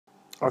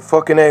I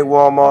fucking ate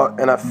Walmart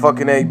and I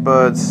fucking ate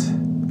birds.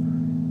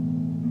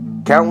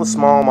 Countless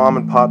small mom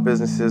and pop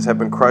businesses have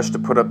been crushed to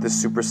put up this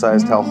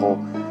supersized hellhole.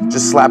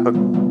 Just slap a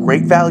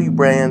great value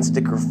brand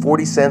sticker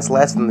 40 cents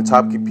less than the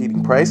top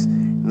competing price,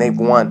 and they've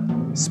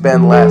won.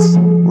 Spend less,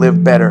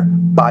 live better,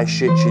 buy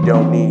shit you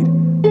don't need.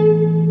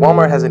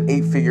 Walmart has an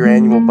 8-figure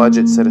annual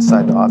budget set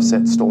aside to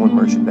offset stolen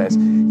merchandise,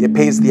 yet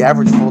pays the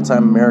average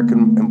full-time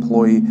American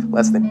employee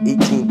less than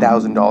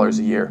 $18,000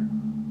 a year.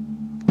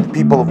 The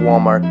people of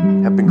Walmart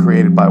have been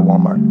created by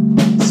Walmart.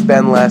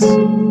 Spend less,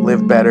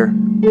 live better,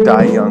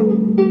 die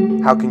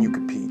young. How can you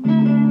compete?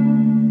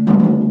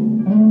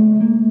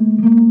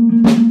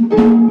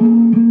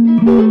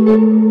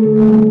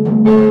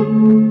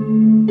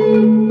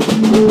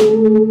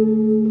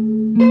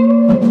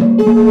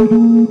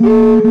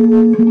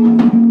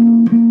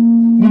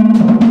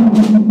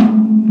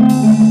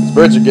 These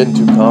birds are getting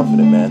too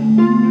confident, man.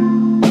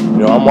 You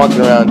know, I'm walking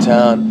around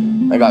town.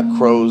 I got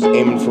crows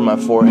aiming for my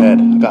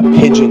forehead. I got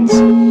pigeons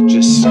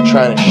just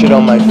trying to shit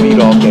on my feet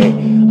all day.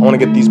 I want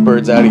to get these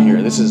birds out of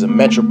here. This is a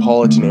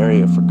metropolitan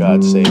area, for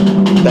God's sake.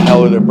 What the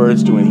hell are the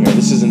birds doing here?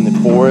 This isn't the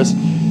forest.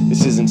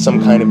 This isn't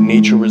some kind of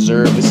nature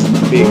reserve. This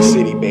is the big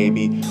city,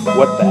 baby.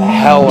 What the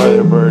hell are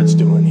the birds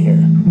doing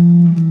here?